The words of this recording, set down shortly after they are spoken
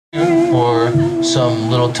some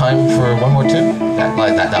little time for one more tune? That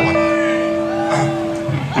one.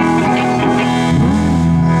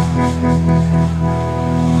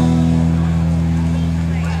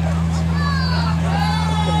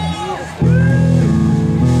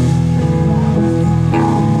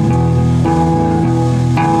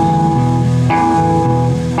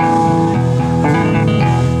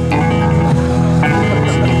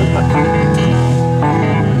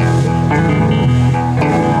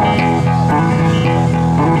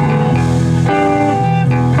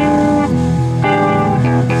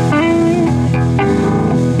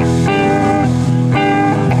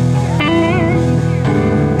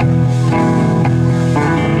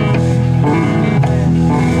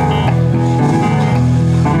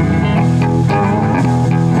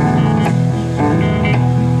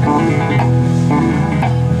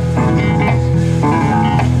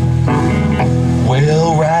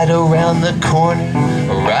 The corner,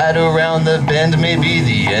 right around the bend may be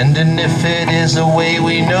the end, and if it is the way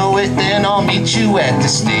we know it, then I'll meet you at the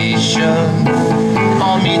station.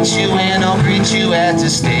 I'll meet you and I'll greet you at the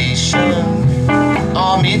station.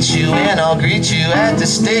 I'll meet you and I'll greet you at the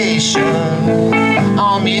station.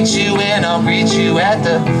 I'll meet you and I'll greet you at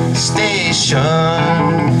the station.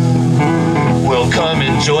 Well, come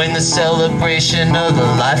and join the celebration of the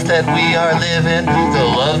life that we are living, the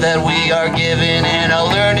love that we are giving and are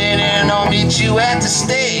learning, and I'll meet you at the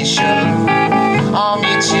station. I'll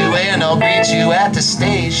meet you and I'll greet you at the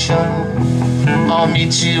station. I'll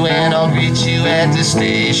meet you and I'll greet you at the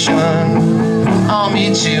station. I'll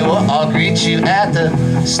meet you or I'll greet you at the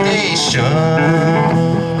station.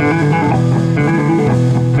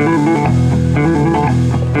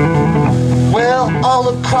 Well, all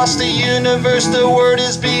across the universe the word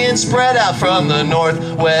is being spread out from the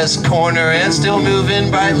northwest corner, and still moving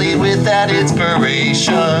brightly with that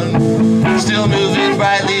inspiration. Still moving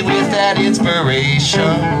brightly with that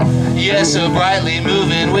inspiration. Yes, so brightly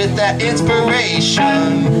moving with that inspiration.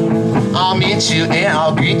 I'll meet you and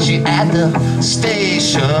I'll greet you at the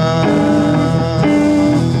station.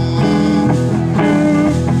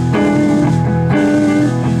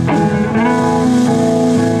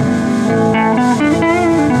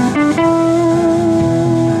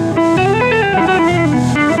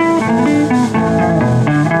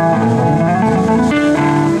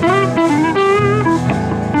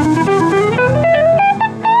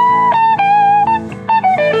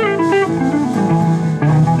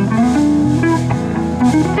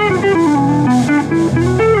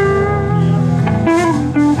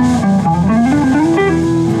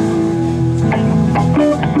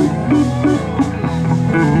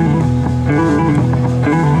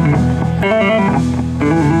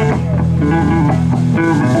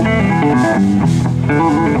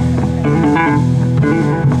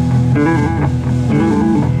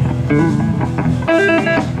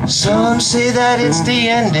 Some say that it's the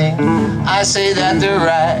ending, I say that they're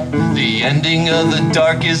right. The ending of the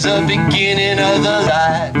dark is the beginning of the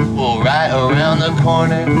light. Well, right around the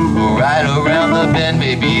corner, right around the bend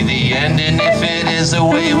may be the ending. If it is the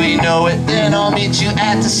way we know it, then I'll meet you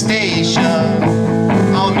at the station.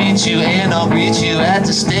 I'll meet you and I'll greet you at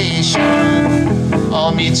the station.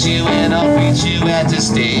 I'll meet you and I'll greet you at the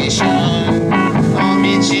station. I'll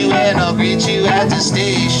meet you and I'll greet you at the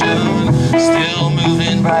station. Still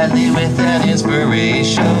moving brightly with that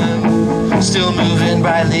inspiration. Still moving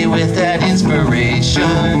brightly with that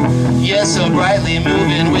inspiration. Yes, so brightly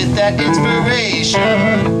moving with that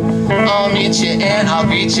inspiration. I'll meet you and I'll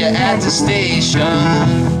greet you at the station.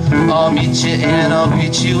 I'll meet you and I'll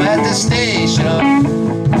greet you at the station.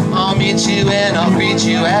 I'll meet you and I'll greet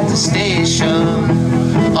you at the station.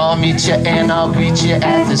 I'll meet you and I'll greet you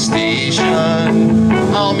at the station.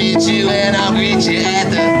 I'll meet you and I'll greet you at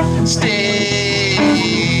the station.